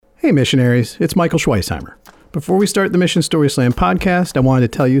Hey missionaries, it's Michael Schweisheimer. Before we start the Mission Story Slam podcast, I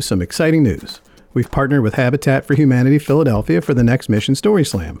wanted to tell you some exciting news. We've partnered with Habitat for Humanity Philadelphia for the next Mission Story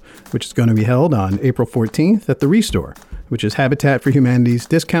Slam, which is going to be held on April 14th at the Restore, which is Habitat for Humanity's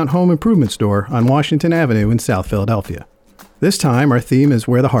discount home improvement store on Washington Avenue in South Philadelphia. This time, our theme is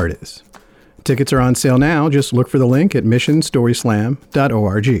Where the Heart Is. Tickets are on sale now. Just look for the link at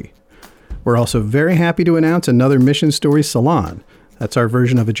missionstoryslam.org. We're also very happy to announce another Mission Story Salon. That's our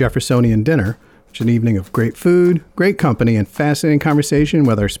version of a Jeffersonian dinner, which is an evening of great food, great company, and fascinating conversation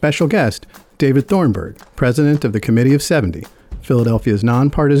with our special guest, David Thornburg, president of the Committee of 70, Philadelphia's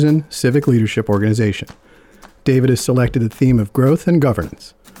nonpartisan civic leadership organization. David has selected the theme of growth and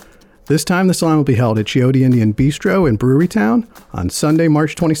governance. This time, the salon will be held at Chioda Indian Bistro in Brewery Town on Sunday,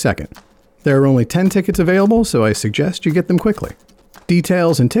 March 22nd. There are only 10 tickets available, so I suggest you get them quickly.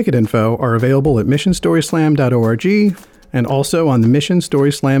 Details and ticket info are available at missionstoryslam.org and also on the Mission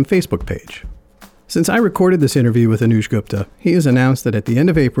Story Slam Facebook page. Since I recorded this interview with Anuj Gupta, he has announced that at the end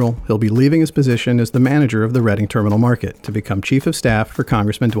of April, he'll be leaving his position as the manager of the Reading Terminal Market to become chief of staff for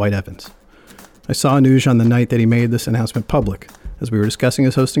Congressman Dwight Evans. I saw Anuj on the night that he made this announcement public, as we were discussing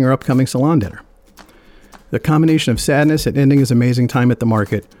his hosting our upcoming salon dinner. The combination of sadness at ending his amazing time at the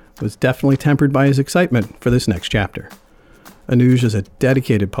market was definitely tempered by his excitement for this next chapter. Anuj is a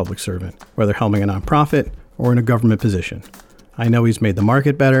dedicated public servant, whether helming a nonprofit or in a government position. I know he's made the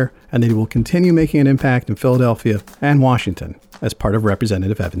market better and that he will continue making an impact in Philadelphia and Washington as part of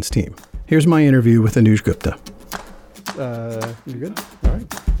Representative Evans' team. Here's my interview with Anuj Gupta. You good? All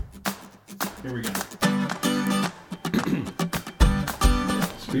right. Here we go.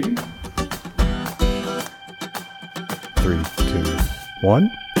 Speed. 3, 2,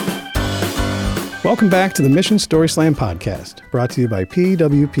 1. Welcome back to the Mission Story Slam podcast, brought to you by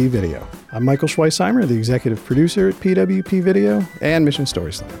PWP Video. I'm Michael Schweisheimer, the executive producer at PWP Video and Mission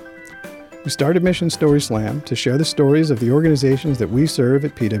Story Slam. We started Mission Story Slam to share the stories of the organizations that we serve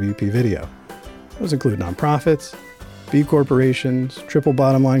at PWP Video. Those include nonprofits, B corporations, triple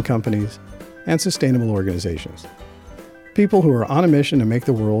bottom line companies, and sustainable organizations. People who are on a mission to make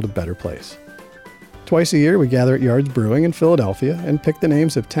the world a better place. Twice a year, we gather at Yards Brewing in Philadelphia and pick the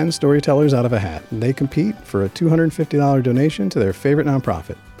names of 10 storytellers out of a hat, and they compete for a $250 donation to their favorite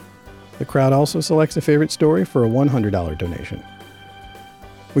nonprofit. The crowd also selects a favorite story for a $100 donation.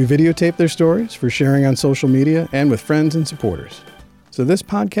 We videotape their stories for sharing on social media and with friends and supporters. So this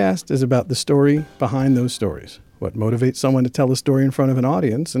podcast is about the story behind those stories. What motivates someone to tell a story in front of an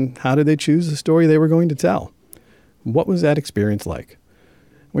audience, and how did they choose the story they were going to tell? What was that experience like?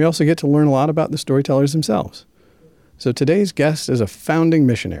 We also get to learn a lot about the storytellers themselves. So today's guest is a founding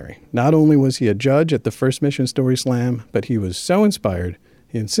missionary. Not only was he a judge at the first Mission Story Slam, but he was so inspired,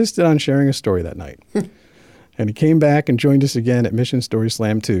 he insisted on sharing a story that night. And he came back and joined us again at Mission Story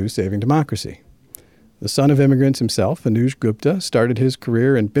Slam 2, Saving Democracy. The son of immigrants himself, Anuj Gupta, started his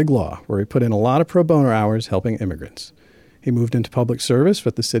career in big law, where he put in a lot of pro bono hours helping immigrants. He moved into public service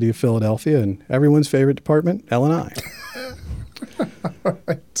with the city of Philadelphia and everyone's favorite department, L&I. All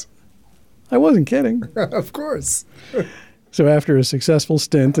right. I wasn't kidding. Of course. So after a successful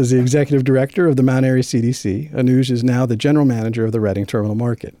stint as the executive director of the Mount Airy CDC, Anuj is now the general manager of the Reading Terminal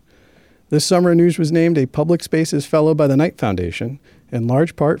Market. This summer, Anuj was named a Public Spaces Fellow by the Knight Foundation, in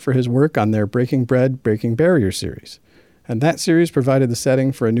large part for his work on their Breaking Bread, Breaking Barriers series. And that series provided the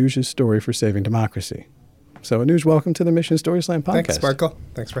setting for Anuj's story for Saving Democracy. So Anuj, welcome to the Mission Story Slam podcast. Thanks, Michael.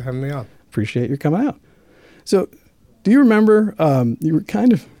 Thanks for having me on. Appreciate your coming out. So do you remember you were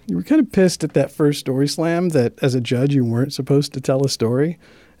kind of pissed at that first Story Slam that as a judge you weren't supposed to tell a story?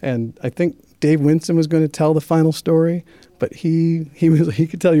 And I think Dave Winston was going to tell the final story, but he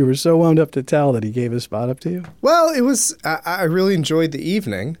could tell you were so wound up to tell that he gave his spot up to you. Well, it was I really enjoyed the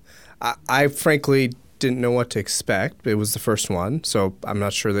evening. I frankly didn't know what to expect. It was the first one, so I'm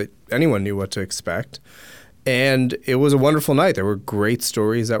not sure that anyone knew what to expect. And it was a wonderful night. There were great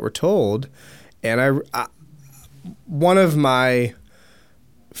stories that were told, and I one of my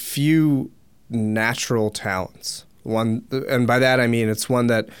few natural talents, and by that I mean it's one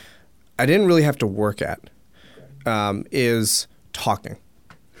that I didn't really have to work at, is talking.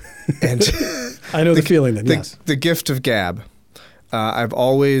 And I know the feeling then, yes. The gift of gab. I've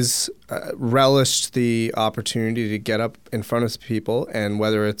always relished the opportunity to get up in front of people, and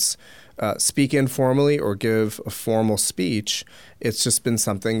whether it's speak informally or give a formal speech, it's just been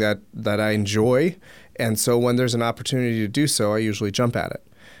something that I enjoy. And so when there's an opportunity to do so, I usually jump at it.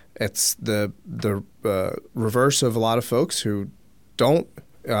 It's the reverse of a lot of folks who don't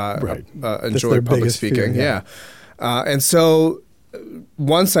enjoy public speaking. Fear, yeah. And so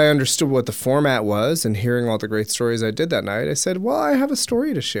once I understood what the format was and hearing all the great stories I did that night, I said, well, I have a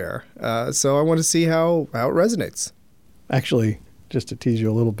story to share. So I want to see how it resonates. Actually, just to tease you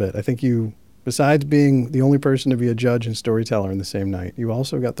a little bit, I think you, besides being the only person to be a judge and storyteller in the same night, you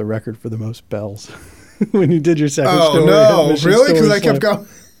also got the record for the most bells when you did your second story. Oh, no, really? Because I kept going.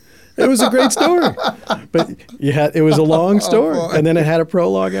 It was a great story. But it was a long story, and then it had a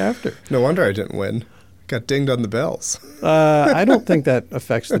prologue after. No wonder I didn't win. Got dinged on the bells. I don't think that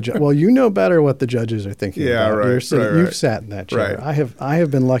affects the judge. Well, you know better what the judges are thinking about. Right. You've sat in that chair. Right. I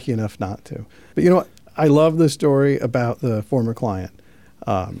have been lucky enough not to. But you know what? I love the story about the former client.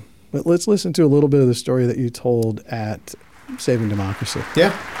 But let's listen to a little bit of the story that you told at Saving Democracy.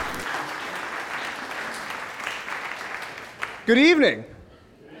 Yeah. Good evening.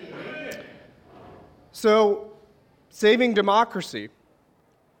 So, Saving Democracy,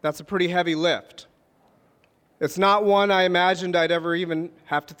 that's a pretty heavy lift. It's not one I imagined I'd ever even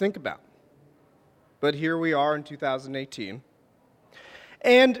have to think about. But here we are in 2018.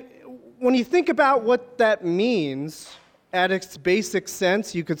 And when you think about what that means, at its basic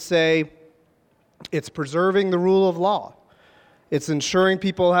sense, you could say it's preserving the rule of law. It's ensuring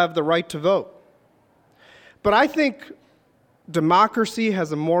people have the right to vote. But I think democracy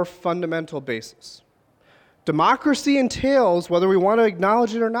has a more fundamental basis. Democracy entails, whether we want to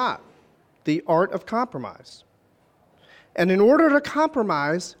acknowledge it or not, the art of compromise. And in order to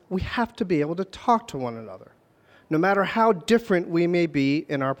compromise, we have to be able to talk to one another, no matter how different we may be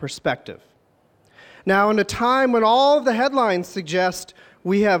in our perspective. Now, in a time when all of the headlines suggest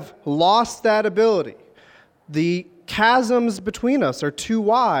we have lost that ability, the chasms between us are too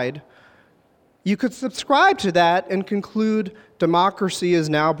wide, you could subscribe to that and conclude democracy is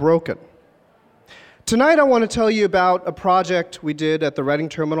now broken. Tonight, I want to tell you about a project we did at the Reading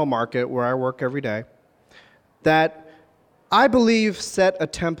Terminal Market, where I work every day, that I believe set a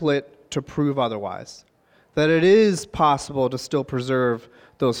template to prove otherwise, that it is possible to still preserve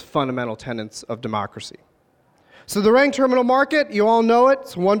those fundamental tenets of democracy. So the Reading Terminal Market, you all know it.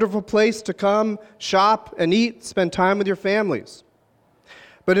 It's a wonderful place to come, shop, and eat, spend time with your families.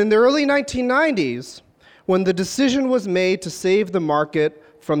 But in the early 1990s, when the decision was made to save the market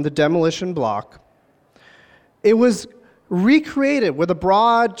from the demolition block, it was recreated with a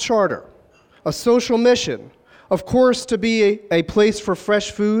broad charter, a social mission, of course, to be a place for fresh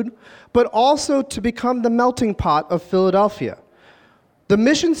food, but also to become the melting pot of Philadelphia. The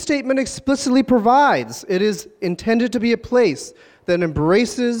mission statement explicitly provides it is intended to be a place that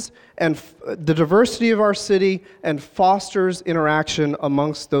embraces the diversity of our city and fosters interaction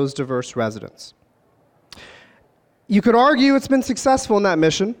amongst those diverse residents. You could argue it's been successful in that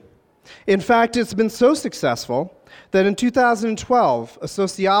mission. In fact, it's been so successful that in 2012, a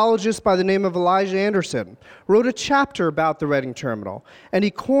sociologist by the name of Elijah Anderson wrote a chapter about the Reading Terminal, and he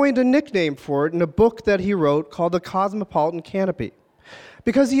coined a nickname for it in a book that he wrote called The Cosmopolitan Canopy,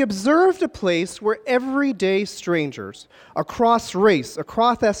 because he observed a place where everyday strangers across race,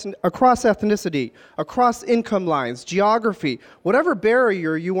 across ethnicity, across income lines, geography, whatever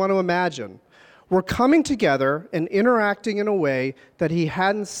barrier you want to imagine, were coming together and interacting in a way that he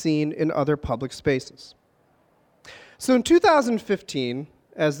hadn't seen in other public spaces. So in 2015,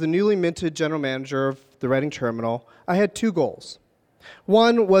 as the newly minted general manager of the Reading Terminal, I had two goals.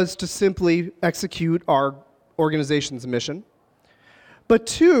 One was to simply execute our organization's mission. But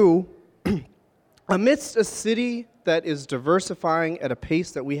two, amidst a city that is diversifying at a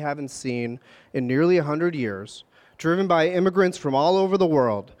pace that we haven't seen in nearly 100 years, driven by immigrants from all over the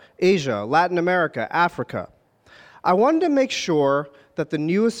world, Asia, Latin America, Africa, I wanted to make sure that the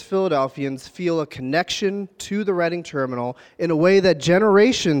newest Philadelphians feel a connection to the Reading Terminal in a way that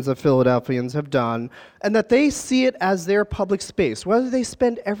generations of Philadelphians have done, and that they see it as their public space, whether they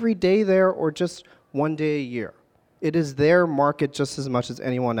spend every day there or just one day a year. It is their market just as much as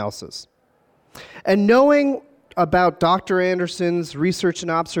anyone else's. And knowing about Dr. Anderson's research and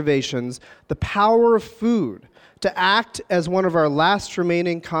observations, the power of food to act as one of our last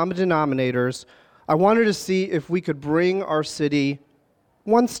remaining common denominators, I wanted to see if we could bring our city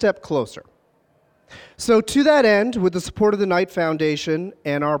one step closer. So to that end, with the support of the Knight Foundation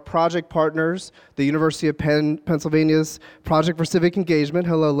and our project partners, the University of Pennsylvania's Project for Civic Engagement,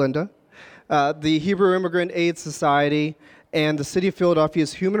 hello Linda, the Hebrew Immigrant Aid Society, and the City of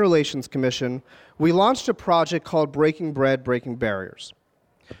Philadelphia's Human Relations Commission, we launched a project called Breaking Bread, Breaking Barriers.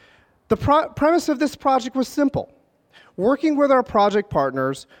 The premise of this project was simple. Working with our project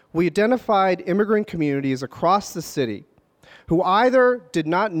partners, we identified immigrant communities across the city who either did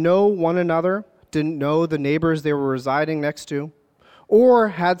not know one another, didn't know the neighbors they were residing next to, or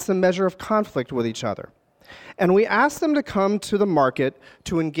had some measure of conflict with each other. And we asked them to come to the market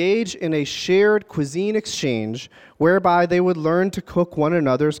to engage in a shared cuisine exchange whereby they would learn to cook one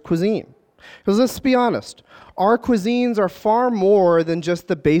another's cuisine. Because let's be honest, our cuisines are far more than just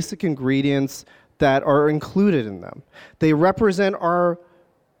the basic ingredients that are included in them. They represent our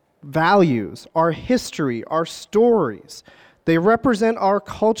values, our history, our stories. They represent our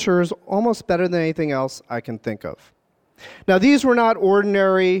cultures almost better than anything else I can think of. Now, these were not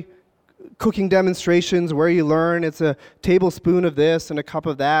ordinary cooking demonstrations where you learn it's a tablespoon of this and a cup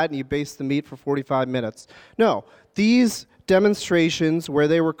of that and you baste the meat for 45 minutes. No, these demonstrations where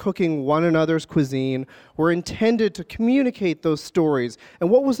they were cooking one another's cuisine were intended to communicate those stories and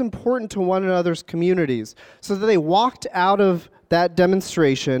what was important to one another's communities, so that they walked out of that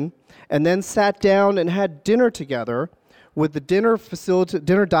demonstration and then sat down and had dinner together with the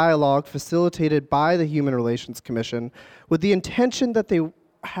dinner dialogue facilitated by the Human Relations Commission, with the intention that they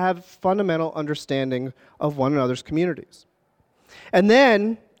have fundamental understanding of one another's communities. And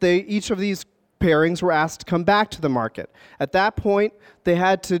then each of these pairings were asked to come back to the market. At that point, they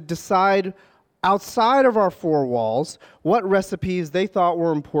had to decide outside of our four walls what recipes they thought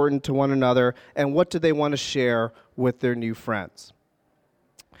were important to one another and what did they want to share with their new friends.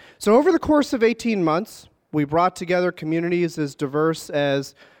 So over the course of 18 months, we brought together communities as diverse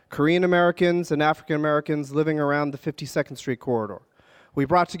as Korean Americans and African Americans living around the 52nd Street corridor. We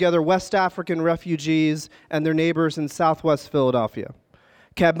brought together West African refugees and their neighbors in Southwest Philadelphia,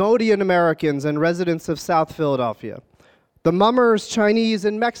 Cambodian Americans and residents of South Philadelphia, the Mummers, Chinese,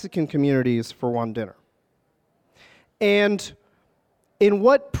 and Mexican communities for one dinner. And in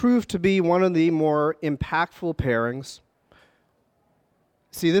what proved to be one of the more impactful pairings,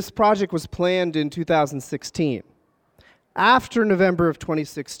 see, this project was planned in 2016. After November of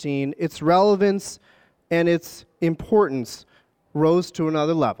 2016, its relevance and its importance rose to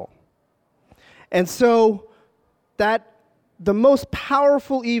another level. And so the most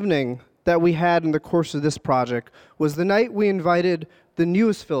powerful evening that we had in the course of this project was the night we invited the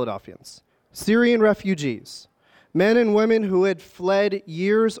newest Philadelphians, Syrian refugees, men and women who had fled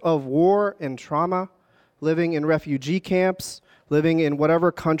years of war and trauma, living in refugee camps, living in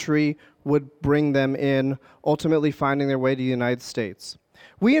whatever country would bring them in, ultimately finding their way to the United States.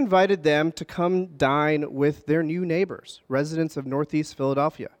 We invited them to come dine with their new neighbors, residents of Northeast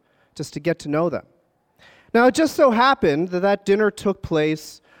Philadelphia, just to get to know them. Now, it just so happened that that dinner took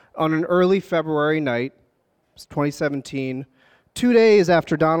place on an early February night, 2017, 2 days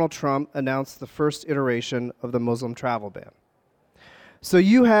after Donald Trump announced the first iteration of the Muslim travel ban. So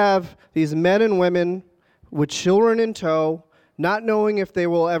you have these men and women with children in tow, not knowing if they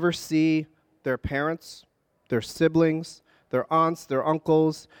will ever see their parents, their siblings, their aunts, their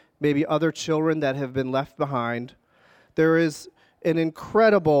uncles, maybe other children that have been left behind. There is an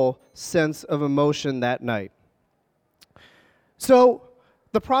incredible sense of emotion that night. So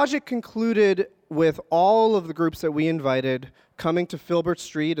the project concluded with all of the groups that we invited coming to Filbert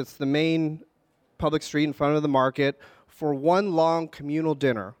Street. It's the main public street in front of the market for one long communal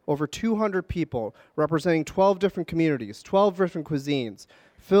dinner. Over 200 people representing 12 different communities, 12 different cuisines.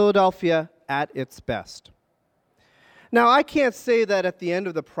 Philadelphia at its best. Now, I can't say that at the end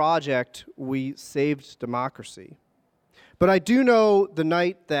of the project we saved democracy, but I do know the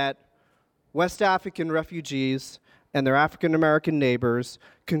night that West African refugees and their African American neighbors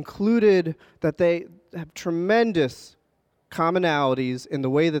concluded that they have tremendous commonalities in the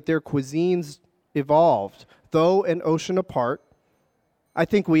way that their cuisines evolved, though an ocean apart. I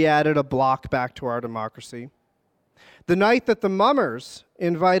think we added a block back to our democracy. The night that the Mummers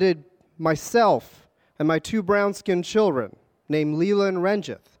invited myself and my two brown-skinned children, named Leela and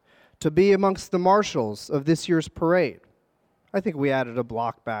Renjith, to be amongst the marshals of this year's parade. I think we added a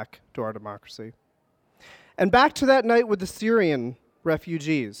block back to our democracy. And back to that night with the Syrian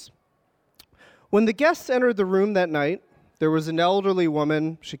refugees. When the guests entered the room that night, there was an elderly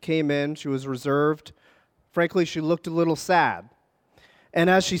woman. She came in. She was reserved. Frankly, she looked a little sad. And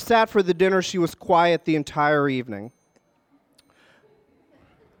as she sat for the dinner, she was quiet the entire evening.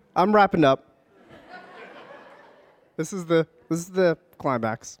 I'm wrapping up. This is the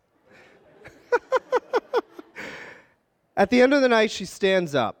climax. At the end of the night, she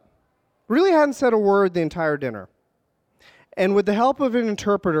stands up. Really hadn't said a word the entire dinner. And with the help of an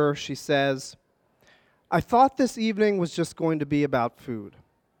interpreter, she says, "I thought this evening was just going to be about food.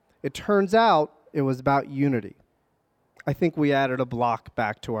 It turns out it was about unity." I think we added a block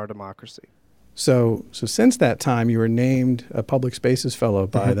back to our democracy. So since that time, you were named a Public Spaces Fellow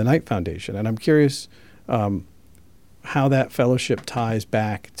by the Knight Foundation. And I'm curious how that fellowship ties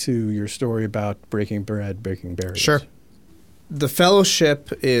back to your story about breaking bread, breaking barriers. Sure. The fellowship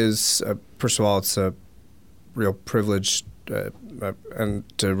is, first of all, it's a real privilege and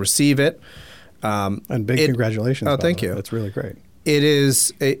to receive it. And big congratulations. Oh, thank you. That's really great.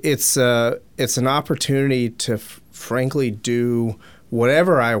 It's an opportunity to frankly do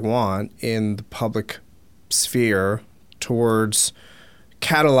whatever I want in the public sphere towards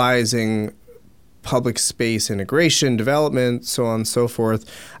catalyzing public space integration, development, so on and so forth.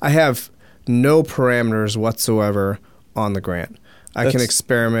 I have no parameters whatsoever on the grant. I can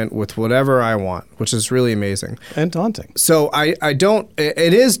experiment with whatever I want, which is really amazing. And daunting. So I don't,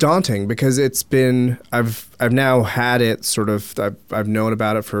 it is daunting because it's been, I've now had it sort of, I've known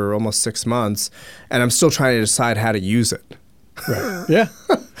about it for almost 6 months, and I'm still trying to decide how to use it. Right. Yeah.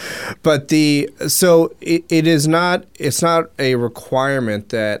 But it's not a requirement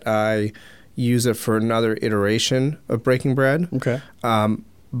that I use it for another iteration of Breaking Bread. Okay.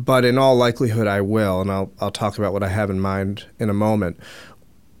 But in all likelihood, I will, and I'll talk about what I have in mind in a moment.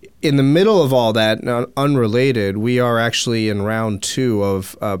 In the middle of all that, unrelated, we are actually in round 2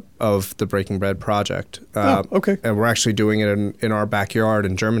 of the Breaking Bread project. Okay. And we're actually doing it in our backyard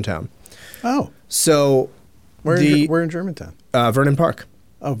in Germantown. Oh. So We're in Germantown. Vernon Park.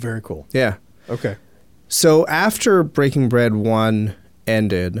 Oh, very cool. Yeah. Okay. So after Breaking Bread 1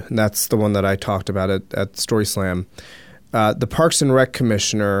 ended, and that's the one that I talked about at Story Slam, the Parks and Rec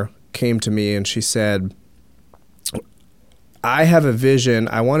commissioner came to me and she said, I have a vision.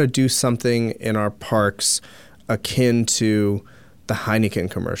 I want to do something in our parks akin to the Heineken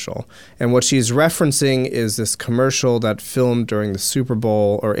commercial. And what she's referencing is this commercial that filmed during the Super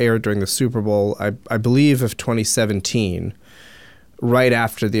Bowl or aired during the Super Bowl, I believe of 2017, right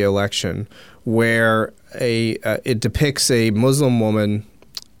after the election, where it depicts a Muslim woman.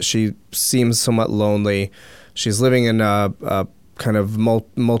 She seems somewhat lonely. She's living in a kind of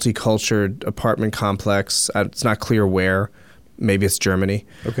multicultural apartment complex. It's not clear where. Maybe it's Germany.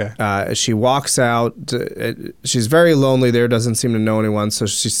 Okay. She walks out. She's very lonely there, doesn't seem to know anyone. So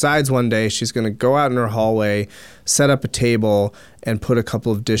she decides one day she's going to go out in her hallway, set up a table, and put a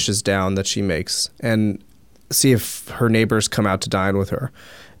couple of dishes down that she makes and see if her neighbors come out to dine with her.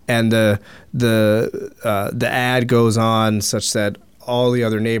 And the ad goes on such that all the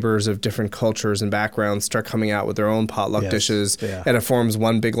other neighbors of different cultures and backgrounds start coming out with their own potluck dishes, and it forms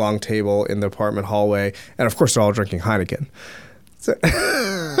one big long table in the apartment hallway. And of course, they're all drinking Heineken. So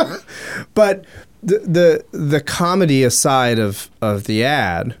but the comedy aside of the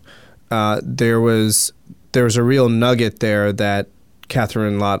ad, there was a real nugget there that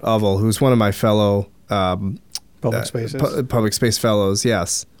Catherine Lott Oval, who's one of my fellow Public spaces? Public space fellows,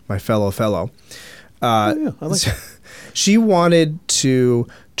 yes, my fellow. I like that. She wanted to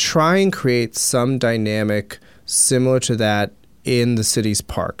try and create some dynamic similar to that in the city's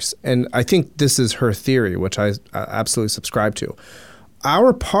parks. And I think this is her theory, which I absolutely subscribe to.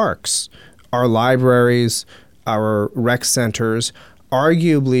 Our parks, our libraries, our rec centers,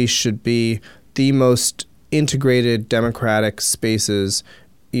 arguably should be the most integrated democratic spaces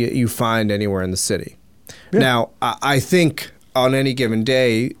you find anywhere in the city. Yeah. Now, I think on any given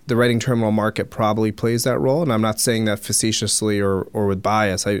day, the Reading Terminal Market probably plays that role, and I'm not saying that facetiously or with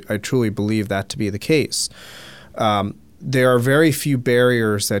bias. I truly believe that to be the case. There are very few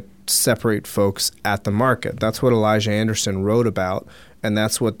barriers that separate folks at the market. That's what Elijah Anderson wrote about, and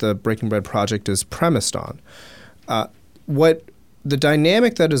that's what the Breaking Bread project is premised on. What the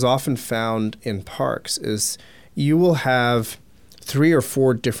dynamic that is often found in parks is you will have 3 or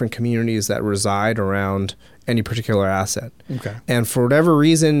 4 different communities that reside around any particular asset. Okay. And for whatever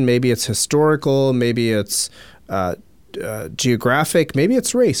reason, maybe it's historical, maybe it's geographic, maybe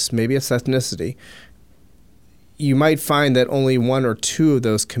it's race, maybe it's ethnicity. You might find that only 1 or 2 of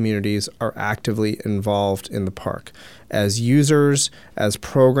those communities are actively involved in the park. As users, as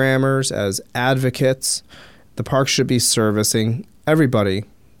programmers, as advocates, the park should be servicing everybody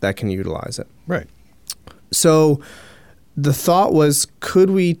that can utilize it. Right. So the thought was,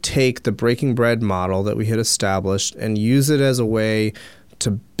 could we take the Breaking Bread model that we had established and use it as a way to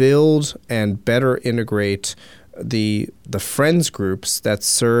build and better integrate the friends groups that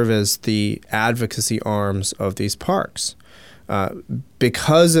serve as the advocacy arms of these parks?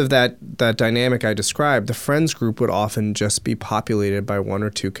 Because of that dynamic I described, the friends group would often just be populated by 1 or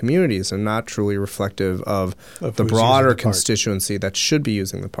 2 communities and not truly reflective of the broader constituency that should be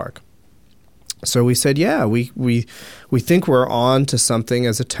using the park. So we said, yeah, we think we're on to something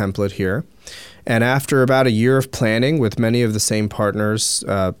as a template here. And after about a year of planning with many of the same partners,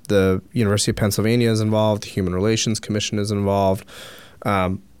 the University of Pennsylvania is involved, the Human Relations Commission is involved.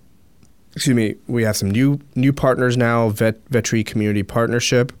 We have some new partners now, Vetri Community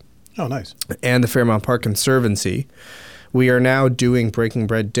Partnership. Oh, nice. And the Fairmount Park Conservancy. we are now doing Breaking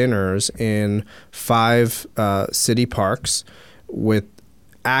Bread dinners in 5 city parks with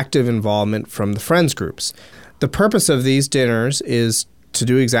active involvement from the Friends groups. The purpose of these dinners is to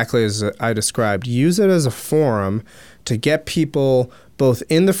do exactly as I described. Use it as a forum to get people both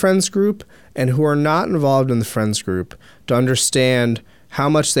in the Friends group and who are not involved in the Friends group to understand how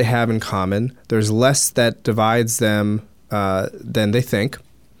much they have in common. There's less that divides them than they think.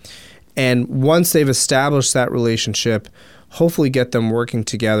 And once they've established that relationship, hopefully get them working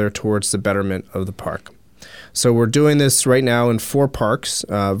together towards the betterment of the park. So we're doing this right now in 4 parks.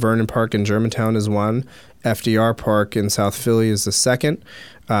 Vernon Park in Germantown is one. FDR Park in South Philly is the second.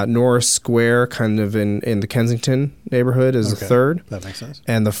 Norris Square, kind of in the Kensington neighborhood, is the third. That makes sense.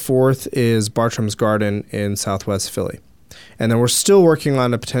 And the 4th is Bartram's Garden in Southwest Philly. And then we're still working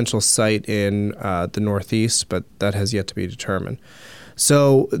on a potential site in the Northeast, but that has yet to be determined.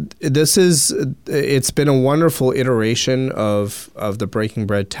 So it's been a wonderful iteration of the Breaking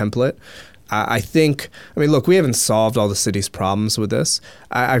Bread template. I mean, look, we haven't solved all the city's problems with this.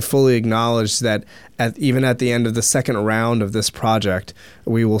 I fully acknowledge that even at the end of the second round of this project,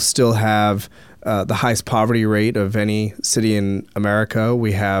 we will still have the highest poverty rate of any city in America.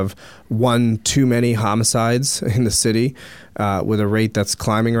 We have 1 too many homicides in the city with a rate that's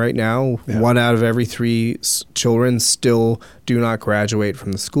climbing right now. Yeah. 1 out of every 3 children still do not graduate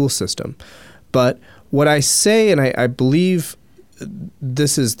from the school system. But what I say, and I believe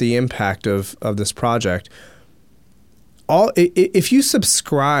this is the impact of this project. If you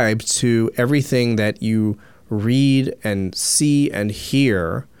subscribe to everything that you read and see and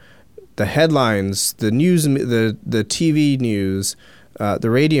hear, the headlines, the news, the TV news, the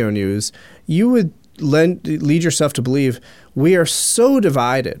radio news, you would lead yourself to believe we are so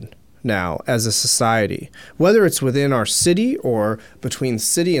divided now as a society, whether it's within our city or between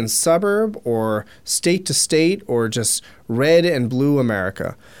city and suburb or state to state or just red and blue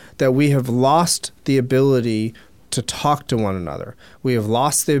America, that we have lost the ability to talk to one another. We have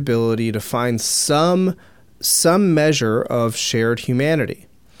lost the ability to find some measure of shared humanity.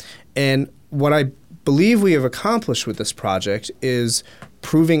 And what I believe we have accomplished with this project is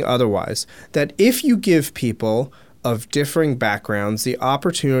proving otherwise, that if you give people of differing backgrounds the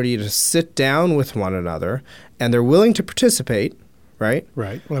opportunity to sit down with one another and they're willing to participate, right?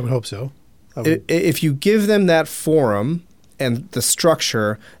 Right. Well, I would hope so. If you give them that forum and the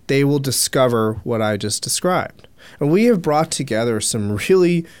structure, they will discover what I just described. And we have brought together some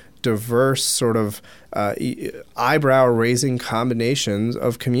really diverse sort of eyebrow-raising combinations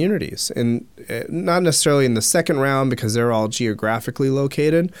of communities. And not necessarily in the second round because they're all geographically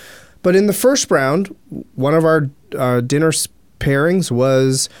located, but in the first round, one of our dinner pairings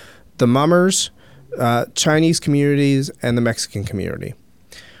was the Mummers, Chinese communities, and the Mexican community.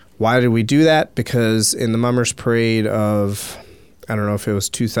 Why did we do that? Because in the Mummers Parade of, I don't know if it was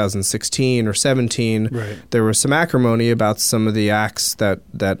 2016 or 17, right, there was some acrimony about some of the acts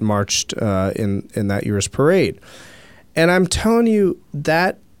that marched in that year's parade. And I'm telling you,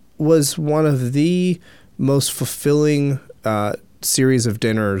 that was one of the most fulfilling series of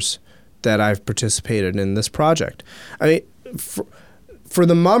dinners that I've participated in this project. I mean, for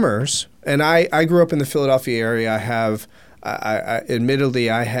the Mummers, and I grew up in the Philadelphia area.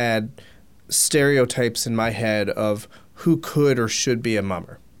 Admittedly, I had stereotypes in my head of who could or should be a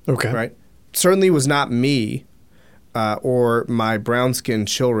mummer. Okay. Right? Certainly was not me or my brown-skinned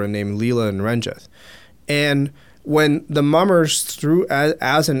children named Leela and Renjith. And when the Mummers,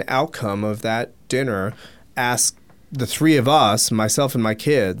 as an outcome of that dinner, asked the 3 of us, myself and my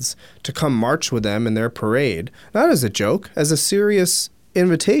kids, to come march with them in their parade, not as a joke, as a serious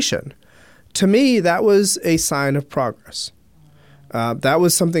invitation. To me, that was a sign of progress. That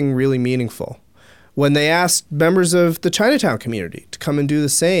was something really meaningful. When they asked members of the Chinatown community to come and do the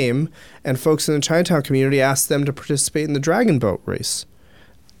same, and folks in the Chinatown community asked them to participate in the Dragon Boat race,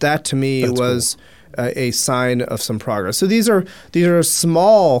 that to me was cool. A sign of some progress. So these are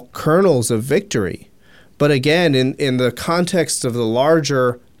small kernels of victory. But again, in the context of the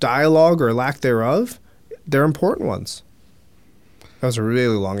larger dialogue or lack thereof, they're important ones. That was a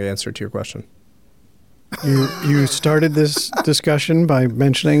really long answer to your question. You started this discussion by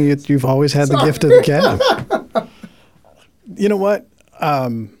mentioning you've always had the gift of the gab. You know what?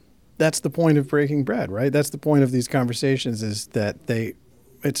 That's the point of Breaking Bread, right? That's the point of these conversations, is that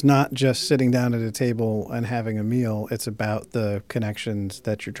it's not just sitting down at a table and having a meal. It's about the connections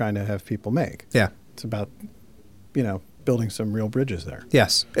that you're trying to have people make. Yeah. It's about, building some real bridges there.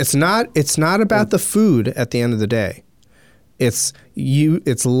 Yes. It's not about the food at the end of the day. It's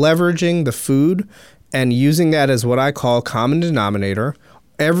leveraging the food and using that as what I call common denominator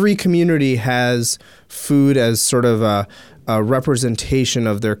every community has food as sort of a representation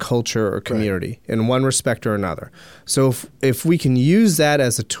of their culture or community in one respect or another. So if we can use that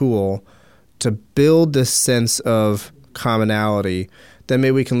as a tool to build this sense of commonality, then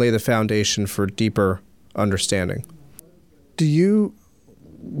maybe we can lay the foundation for deeper understanding. Do you,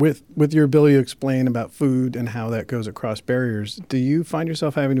 with your ability to explain about food and how that goes across barriers, do you find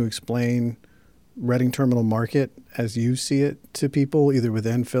yourself having to explain Reading Terminal Market as you see it to people, either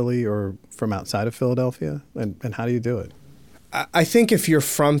within Philly or from outside of Philadelphia? And how do you do it? I think if you're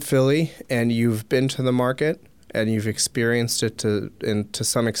from Philly and you've been to the market and you've experienced it to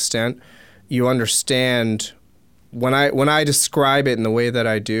some extent, you understand. When I describe it in the way that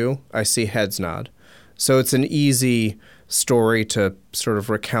I do, I see heads nod. So it's an easy story to sort of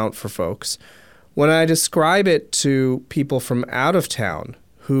recount for folks. When I describe it to people from out of town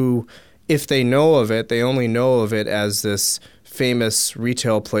who, if they know of it, they only know of it as this famous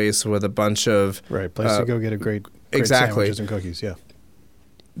retail place with a bunch of... Right, place to go get a great exactly. sandwiches and cookies, yeah.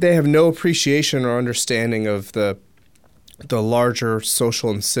 They have no appreciation or understanding of the larger social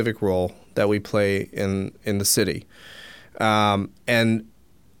and civic role that we play in the city. And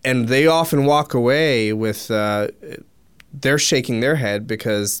they often walk away with... they're shaking their head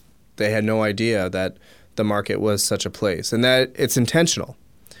because they had no idea that the market was such a place, and that it's intentional.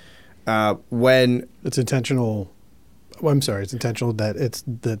 When it's intentional, I'm sorry, it's intentional that it's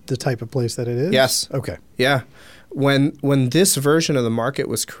the type of place that it is? Yes. Okay. Yeah. When this version of the market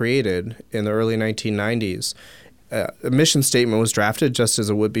was created in the early 1990s, a mission statement was drafted just as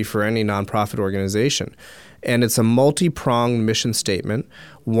it would be for any nonprofit organization. And it's a multi-pronged mission statement.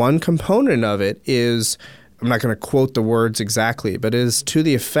 One component of it is, I'm not going to quote the words exactly, but is to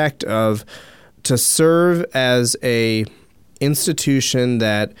the effect of to serve as a institution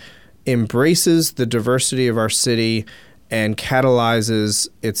that embraces the diversity of our city and catalyzes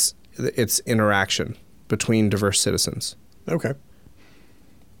its interaction between diverse citizens. Okay.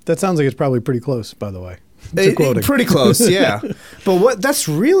 That sounds like it's probably pretty close, by the way. Pretty close, yeah. But that's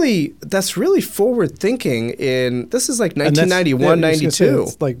really forward thinking. This is like 1991, 92.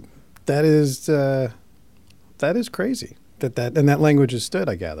 It's like that is crazy and that language has stood,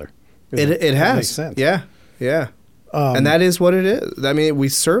 I gather. It has. Makes sense. Yeah. And that is what it is. I mean, we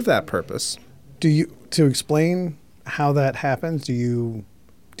serve that purpose. To explain how that happens, do you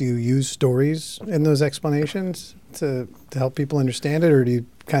use stories in those explanations to help people understand it, or do you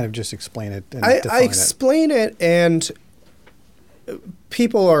kind of just explain it and define I explain it, and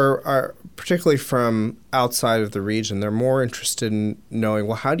people are particularly from outside of the region, they're more interested in knowing,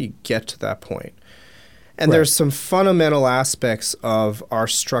 well, how do you get to that point? And there's some fundamental aspects of our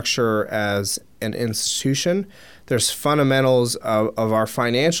structure as an institution. There's fundamentals of our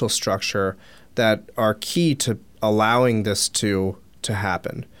financial structure that are key to allowing this to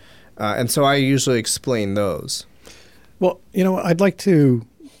happen. And so I usually explain those. Well, I'd like to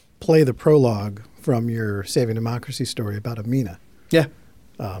play the prologue from your Saving Democracy story about Amina. Yeah.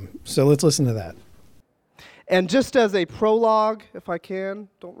 So let's listen to that. And just as a prologue, if I can,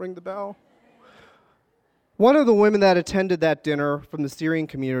 don't ring the bell. One of the women that attended that dinner from the Syrian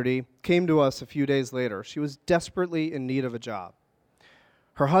community came to us a few days later. She was desperately in need of a job.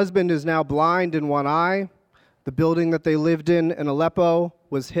 Her husband is now blind in one eye. The building that they lived in Aleppo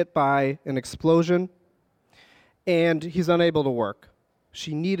was hit by an explosion, and he's unable to work.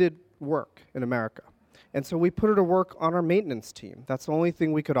 She needed work in America. And so we put her to work on our maintenance team. That's the only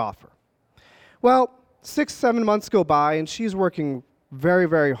thing we could offer. Well, 6-7 months go by, and she's working very,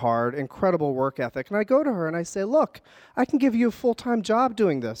 very hard, incredible work ethic. And I go to her and I say, look, I can give you a full-time job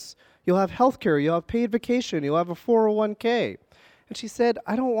doing this. You'll have health care, you'll have paid vacation, you'll have a 401k. And she said,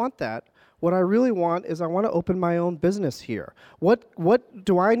 I don't want that. What I really want is I want to open my own business here. What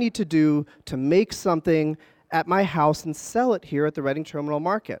do I need to do to make something at my house and sell it here at the Reading Terminal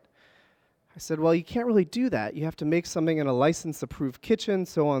Market? I said, well, you can't really do that. You have to make something in a license-approved kitchen,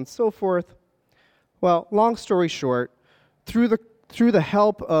 so on and so forth. Well, long story short, through the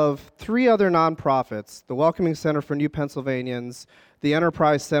help of 3 other nonprofits, the Welcoming Center for New Pennsylvanians, the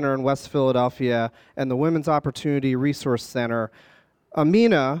Enterprise Center in West Philadelphia, and the Women's Opportunity Resource Center,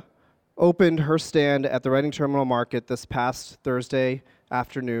 Amina opened her stand at the Reading Terminal Market this past Thursday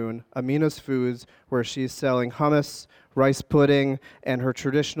afternoon, Amina's Foods, where she's selling hummus, rice pudding, and her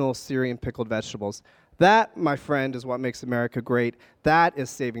traditional Syrian pickled vegetables. That, my friend, is what makes America great. That is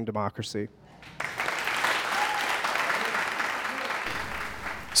saving democracy.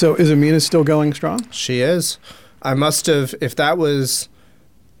 So is Amina still going strong? She is. I must have, if that was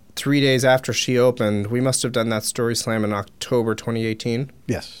 3 days after she opened, we must have done that Story Slam in October 2018.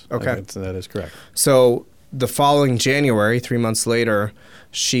 Yes. Okay. That is correct. So the following January, 3 months later,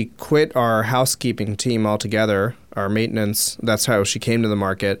 she quit our housekeeping team altogether, our maintenance. That's how she came to the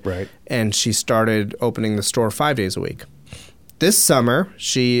market. Right. And she started opening the store 5 days a week. This summer,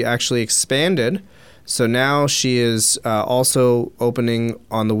 she actually expanded. So now she is also opening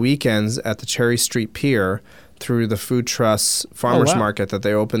on the weekends at the Cherry Street Pier through the Food Trust's farmers market that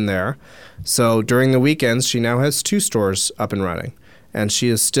they opened there. So during the weekends, she now has 2 stores up and running. And she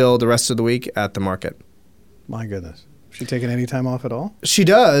is still the rest of the week at the market. My goodness. Is she taking any time off at all? She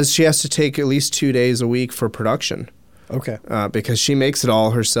does. She has to take at least 2 days a week for production. Okay. Because she makes it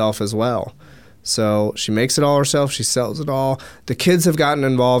all herself as well. So she makes it all herself. She sells it all. The kids have gotten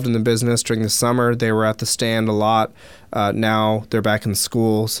involved in the business during the summer. They were at the stand a lot. Now they're back in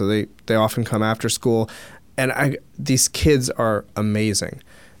school, so they often come after school. And these kids are amazing.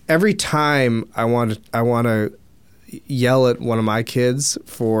 Every time I want to yell at one of my kids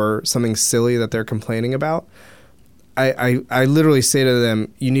for something silly that they're complaining about, I literally say to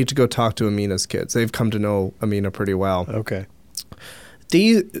them, you need to go talk to Amina's kids. They've come to know Amina pretty well. Okay.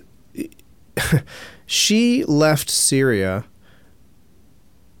 She left Syria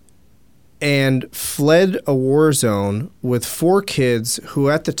and fled a war zone with 4 kids who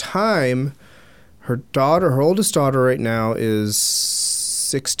at the time, her oldest daughter right now is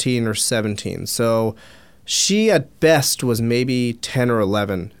 16 or 17. So she at best was maybe 10 or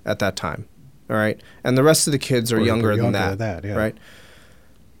 11 at that time. All right. And the rest of the kids are younger than that. Yeah. Right.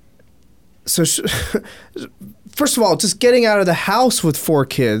 So first of all, just getting out of the house with 4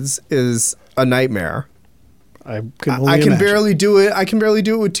 kids is a nightmare. I can imagine. Barely do it. I can barely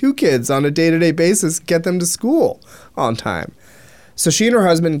do it with 2 kids on a day-to-day basis, get them to school on time. So she and her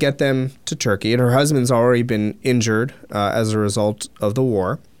husband get them to Turkey, and her husband's already been injured as a result of the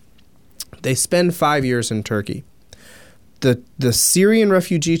war. They spend 5 years in Turkey. The Syrian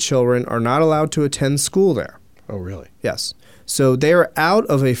refugee children are not allowed to attend school there. Oh, really? Yes. So they are out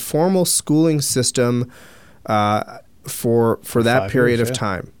of a formal schooling system for that period of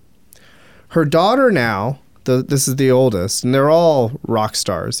time. Her daughter now, this is the oldest, and they're all rock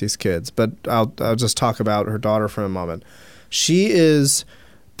stars, these kids, but I'll just talk about her daughter for a moment. She is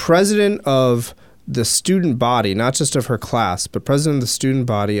president of the student body, not just of her class, but president of the student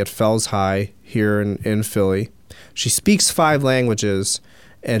body at Fells High here in Philly. She speaks 5 languages,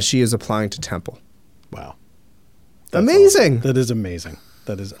 and she is applying to Temple. Wow. That's amazing. Awesome. That is amazing.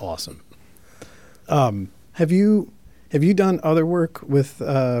 That is awesome. Have you done other work with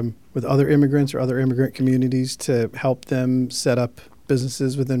other immigrants or other immigrant communities to help them set up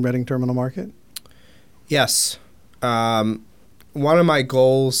businesses within Reading Terminal Market? Yes. One of my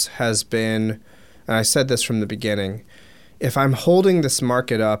goals has been, and I said this from the beginning, if I'm holding this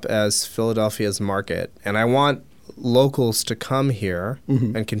market up as Philadelphia's market, and I want locals to come here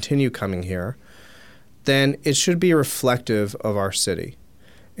and continue coming here, then it should be reflective of our city.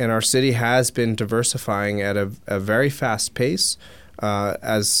 And our city has been diversifying at a very fast pace, at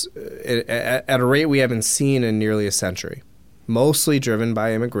a rate we haven't seen in nearly a century, mostly driven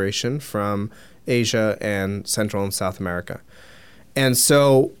by immigration from Asia and Central and South America. And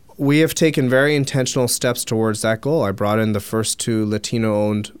so we have taken very intentional steps towards that goal. I brought in the first 2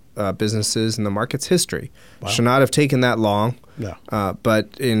 Latino-owned businesses in the market's history. Wow. Should not have taken that long. No.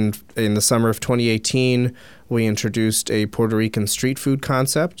 But in the summer of 2018, we introduced a Puerto Rican street food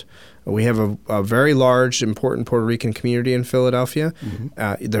concept. We have a very large, important Puerto Rican community in Philadelphia.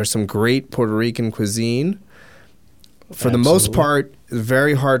 There's some great Puerto Rican cuisine. For the most part,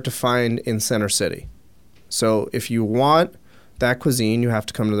 very hard to find in Center City. So if you want that cuisine, you have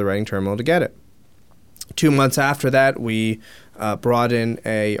to come to the Reading Terminal to get it. 2 months after that, we brought in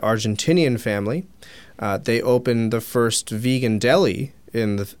a Argentinian family. They opened the first vegan deli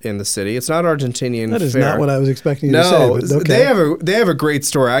in the city. It's not Argentinian. That is fare. not what I was expecting you to say. But okay. They have a great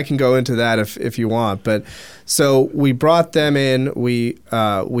story. I can go into that if you want. But so we brought them in. We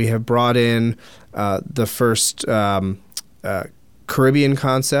have brought in the first Caribbean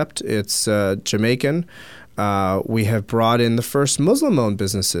concept. It's Jamaican. We have brought in the first Muslim-owned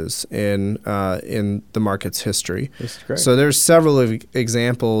businesses in the market's history. That's great. So there's several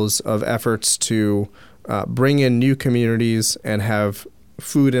examples of efforts to bring in new communities and have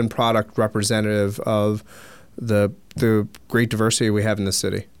food and product representative of the great diversity we have in the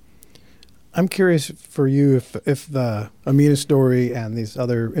city. I'm curious for you if the Amina story and these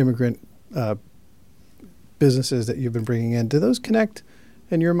other immigrant businesses that you've been bringing in, do those connect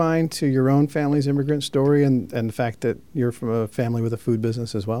in your mind to your own family's immigrant story and the fact that you're from a family with a food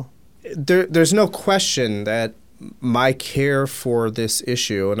business as well? There's no question that my care for this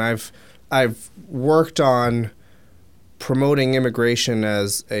issue, and I've worked on promoting immigration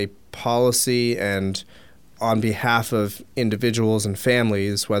as a policy and on behalf of individuals and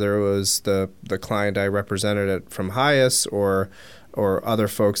families, whether it was the client I represented from Hyas or other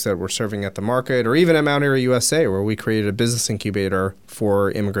folks that were serving at the market, or even at Mount Airy USA, where we created a business incubator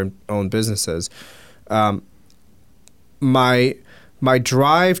for immigrant-owned businesses. My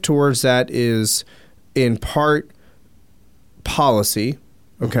drive towards that is in part policy,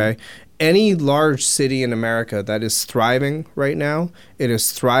 okay? Mm-hmm. Any large city in America that is thriving right now, it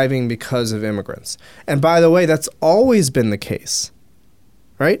is thriving because of immigrants. And by the way, that's always been the case,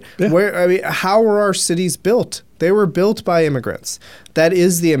 right? Yeah. How were our cities built? They were built by immigrants. That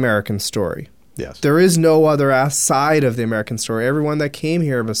is the American story. Yes. There is no other side of the American story. Everyone that came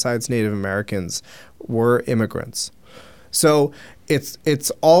here besides Native Americans were immigrants. So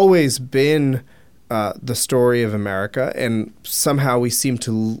it's always been the story of America, and somehow we seem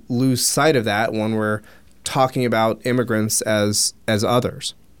to lose sight of that when we're talking about immigrants as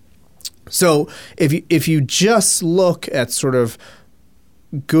others. So if you just look at sort of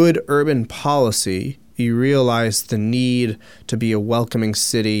good urban policy, you realize the need to be a welcoming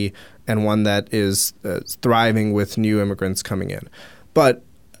city and one that is thriving with new immigrants coming in. But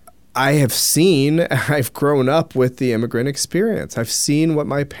I've grown up with the immigrant experience. I've seen what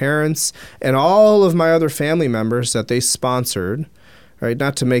my parents and all of my other family members that they sponsored, right?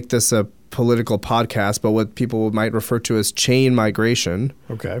 Not to make this a political podcast, but what people might refer to as chain migration.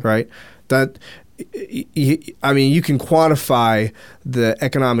 Okay. Right? That, I mean, you can quantify the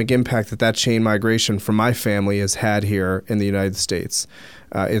economic impact that chain migration from my family has had here in the United States.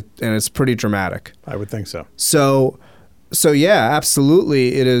 And it's pretty dramatic. I would think so. So yeah,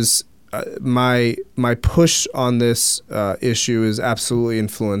 absolutely. It is my push on this issue is absolutely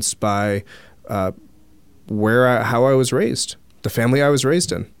influenced by how I was raised, the family I was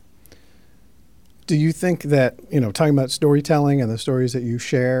raised in. Do you think that, talking about storytelling and the stories that you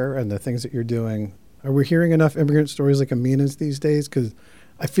share and the things that you're doing, are we hearing enough immigrant stories like Amina's these days? Because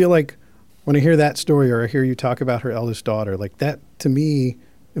I feel like when I hear that story, or I hear you talk about her eldest daughter, like that to me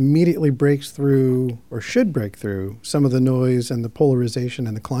immediately breaks through, or should break through, some of the noise and the polarization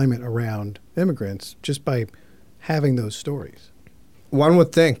and the climate around immigrants just by having those stories. One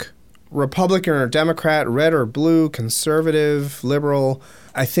would think, Republican or Democrat, red or blue, conservative, liberal,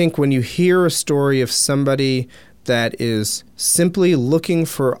 I think when you hear a story of somebody that is simply looking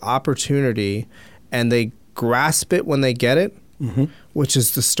for opportunity and they grasp it when they get it, mm-hmm. which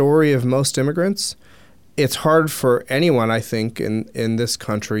is the story of most immigrants, it's hard for anyone, I think, in this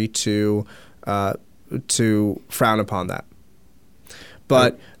country to frown upon that.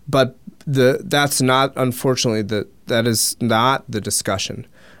 But that's not, unfortunately, that is not the discussion.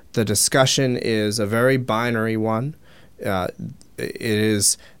 The discussion is a very binary one. It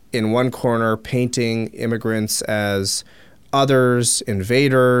is in one corner painting immigrants as others,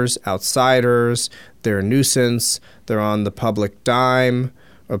 invaders, outsiders. They're a nuisance. They're on the public dime,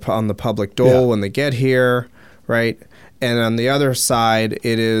 on the public dole when they get here, right? And on the other side,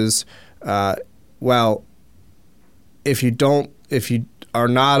 it is, if you are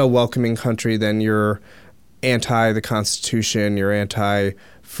not a welcoming country, then you're anti the Constitution, you're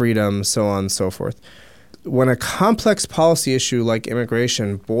anti-freedom, so on and so forth. When a complex policy issue like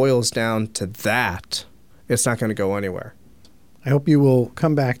immigration boils down to that, it's not going to go anywhere. I hope you will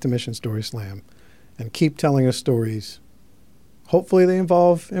come back to Mission Story Slam and keep telling us stories. Hopefully they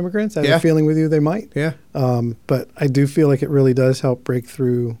involve immigrants. I have a feeling with you they might. Yeah. But I do feel like it really does help break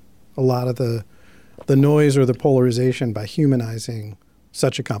through a lot of the noise or the polarization by humanizing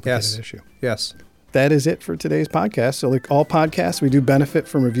such a complicated issue. Yes. That is it for today's podcast. So like all podcasts, we do benefit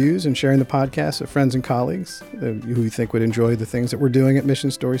from reviews and sharing the podcast with friends and colleagues who we think would enjoy the things that we're doing at Mission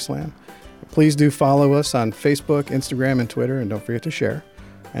Story Slam. Please do follow us on Facebook, Instagram, and Twitter, and don't forget to share.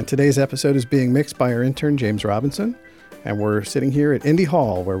 And today's episode is being mixed by our intern, James Robinson. And we're sitting here at Indy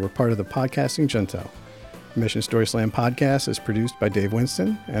Hall, where we're part of the Podcasting Junto. Mission Story Slam podcast is produced by Dave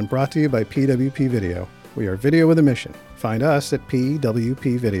Winston and brought to you by PWP Video. We are video with a mission. Find us at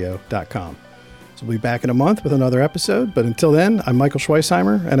pwpvideo.com. So we'll be back in a month with another episode. But until then, I'm Michael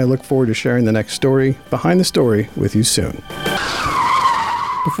Schweisheimer, and I look forward to sharing the next story behind the story with you soon.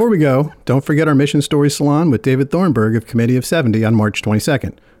 Before we go, don't forget our Mission Story Salon with David Thornburg of Committee of 70 on March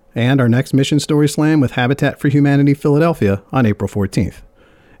 22nd. And our next Mission Story Slam with Habitat for Humanity Philadelphia on April 14th.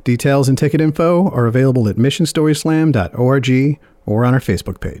 Details and ticket info are available at missionstoryslam.org or on our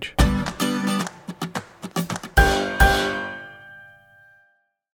Facebook page.